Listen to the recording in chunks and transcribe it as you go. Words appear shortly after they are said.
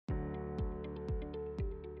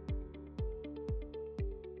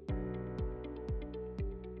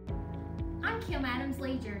Kim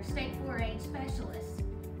Adams-Leger, State 4-H Specialist,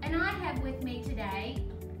 and I have with me today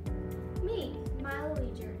me, Myla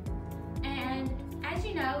Leger. And as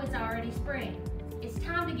you know, it's already spring. It's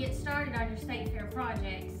time to get started on your state fair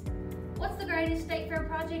projects. What's the greatest state fair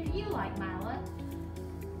project you like, Myla?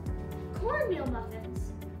 Cornmeal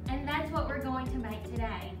muffins. And that's what we're going to make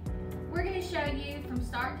today. We're going to show you from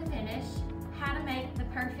start to finish how to make the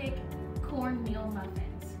perfect cornmeal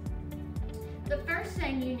muffins. The first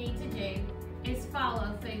thing you need to do is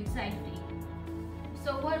follow food safety.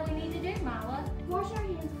 So what do we need to do, Myla? Wash our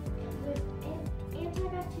hands with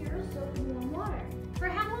antibacterial soap and warm water. For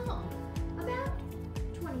how long? About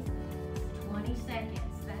 20 seconds. 20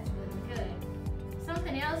 seconds, that's really good.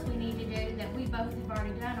 Something else we need to do that we both have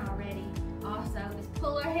already done already also is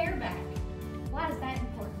pull our hair back. Why is that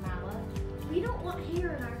important, Myla? We don't want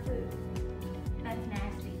hair in our food. That's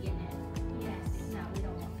nasty, isn't it? Yes. No, we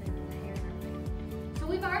don't want food with hair in our food. So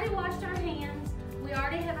we've already washed our hands. We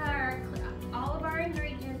already have all of our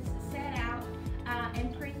ingredients set out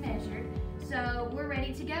and pre-measured. So we're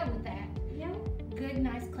ready to go with that. Yeah. Good,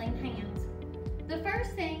 nice, clean hands. The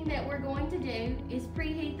first thing that we're going to do is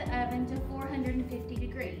preheat the oven to 450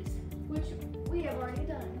 degrees. Which we have already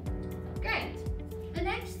done. Great. The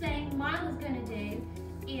next thing Myla's going to do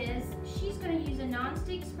is she's going to use a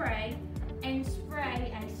non-stick spray and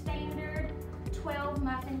spray a standard 12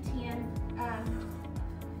 muffin tin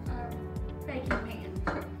baking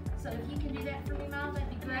pan. So if you can do that for me, Myla, that'd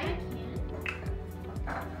be great.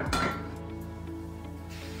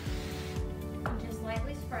 And just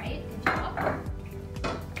lightly spray it. Good job.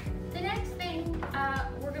 The next thing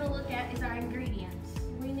we're going to look at is our ingredients.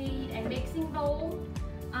 We need a mixing bowl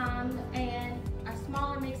and a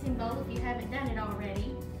smaller mixing bowl if you haven't done it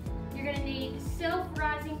already. You're going to need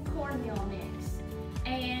self-rising cornmeal mix.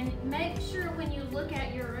 And make sure when you look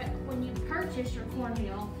at when you purchase your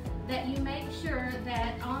cornmeal that you make sure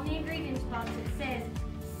that on the ingredients box it says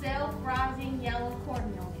self-rising yellow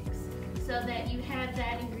cornmeal mix so that you have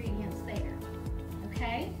that ingredients there.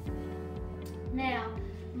 Okay? Now,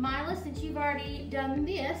 Myla, since you've already done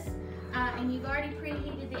this and you've already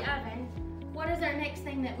preheated the oven, what is our next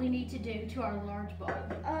thing that we need to do to our large bowl?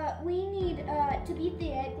 We need to beat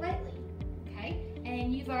the egg lightly. Okay,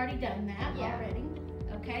 and you've already done that already.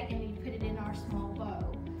 Okay, and you put it in our small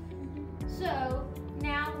bowl. So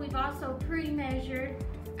now we've also pre-measured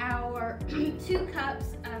our 2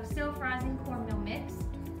 cups of self-rising cornmeal mix.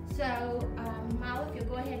 So Myla, if you'll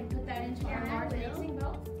go ahead and put that into our large mixing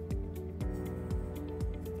bowl.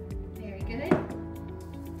 Very good.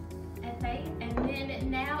 Okay, and then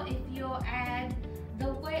now if you'll add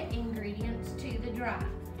the wet ingredients to the dry.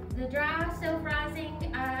 The dry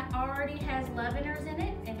self-rising already has leaveners in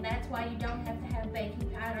it, and that's why you don't have to have baking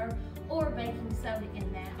powder or baking soda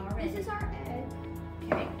in that already. This is our egg.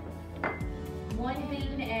 Okay. 1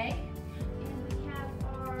 beaten egg. And we have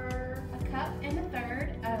our 1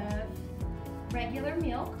 1/4 cup of regular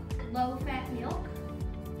milk, low-fat milk.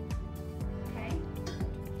 Okay.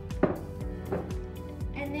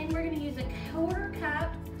 And then we're going to use a 1/4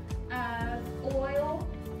 cup of oil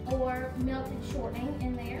or melted shortening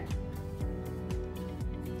in there.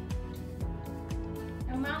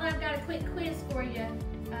 Now, Myla, I've got a quick quiz for you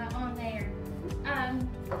on there.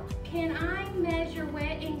 Can I measure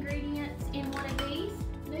wet ingredients in one of these?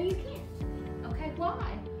 No, you can't. Okay,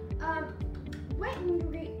 why? Wet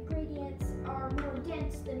ingredients are more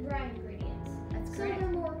dense than dry ingredients. That's So correct. they're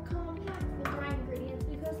more complex than dry ingredients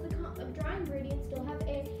because the dry ingredients still have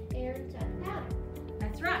air inside the powder.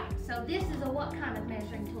 That's right. So this is a what kind of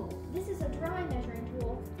measuring tool? This is a dry measuring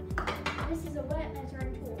tool. This is a wet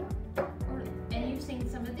measuring tool. And you've seen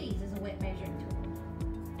some of these as a wet measuring tool.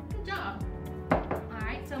 Good job. All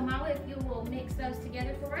right, so Myla, if you will mix those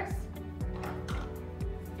together for us.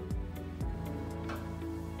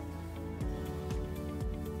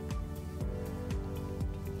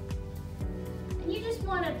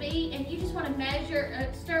 And you just want to measure,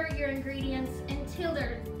 stir your ingredients until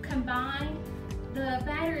they're combined. The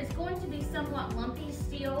batter is going to be somewhat lumpy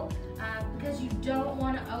still because you don't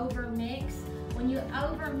want to over mix. When you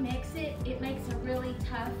over mix it, it makes a really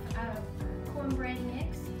tough cornbread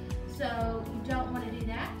mix. So you don't want to do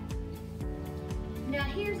that. Now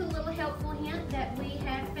here's a little helpful hint that we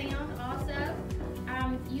have found also.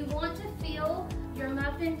 You want to fill your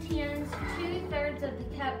muffin tins 2/3 of the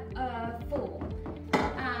cup full.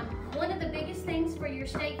 One of the biggest things for your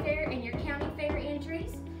state fair and your county fair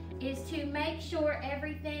entries is to make sure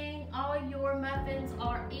all your muffins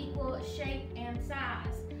are equal shape and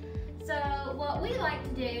size. So what we like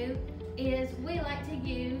to do is we like to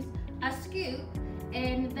use a scoop,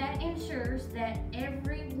 and that ensures that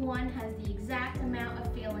everyone has the exact amount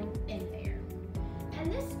of filling in there.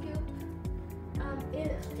 And this scoop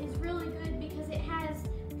is really good because it has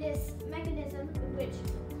this mechanism which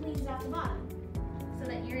cleans out the bottom. So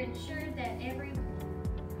that you're ensured that every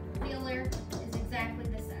filler is exactly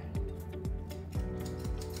the same.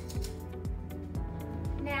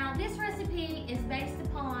 Now this recipe is based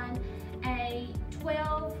upon a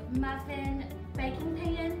 12 muffin baking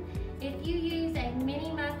pan. If you use a mini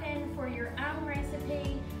muffin for your own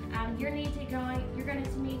recipe, you're going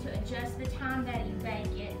to need to adjust the time that you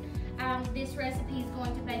bake it. This recipe is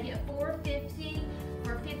going to bake at 450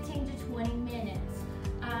 for 15 to 20 minutes.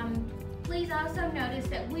 Please also notice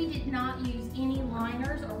that we did not use any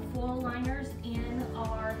liners or foil liners in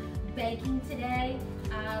our baking today.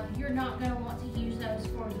 You're not going to want to use those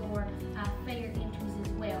for your fair entries as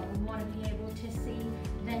well. We want to be able to see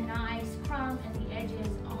the nice crumb and the edges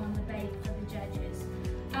on the bake for the judges.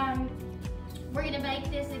 We're going to bake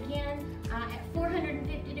this again at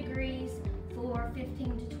 450 degrees for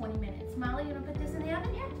 15 to 20 minutes. Myla, you want to put this in the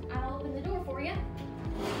oven? Yeah, I'll open the door for you.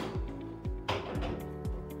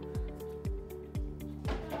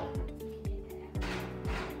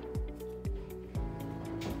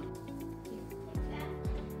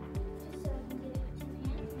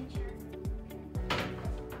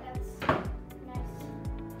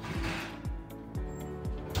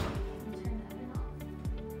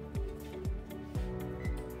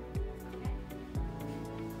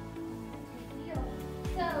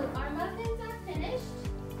 So our muffins are finished.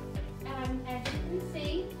 As you can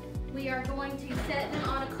see, we are going to set them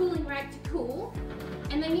on a cooling rack to cool,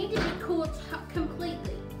 and they need to be cooled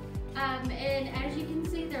completely. And as you can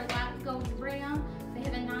see, they're light golden brown. They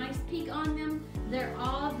have a nice peak on them. They're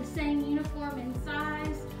all the same uniform in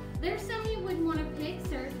size. There's some you wouldn't want to pick.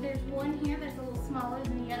 So there's one here that's a little smaller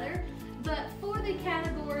than the other. But for the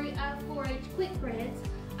category of 4-H quick breads,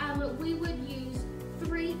 we would use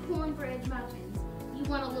 3 cornbread muffins. You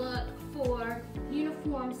want to look for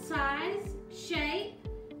uniform size, shape,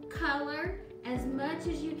 color, as much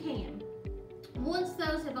as you can. Once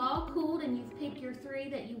those have all cooled and you've picked your 3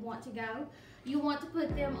 that you want to go, you want to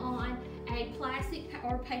put them on a plastic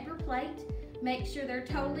or paper plate. Make sure they're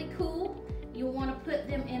totally cool. You'll want to put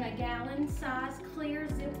them in a gallon-size clear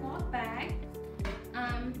Ziploc bag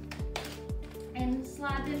and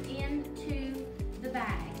slide them into the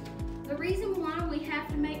bag. The reason why we have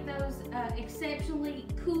to make those exceptionally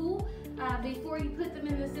cool before you put them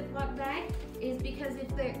in the Ziploc bag is because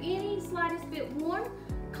if they're any slightest bit warm,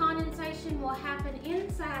 condensation will happen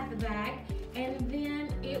inside the bag, and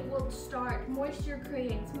then it will start, moisture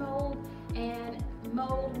creates mold, and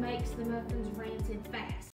mold makes the muffins rancid fast.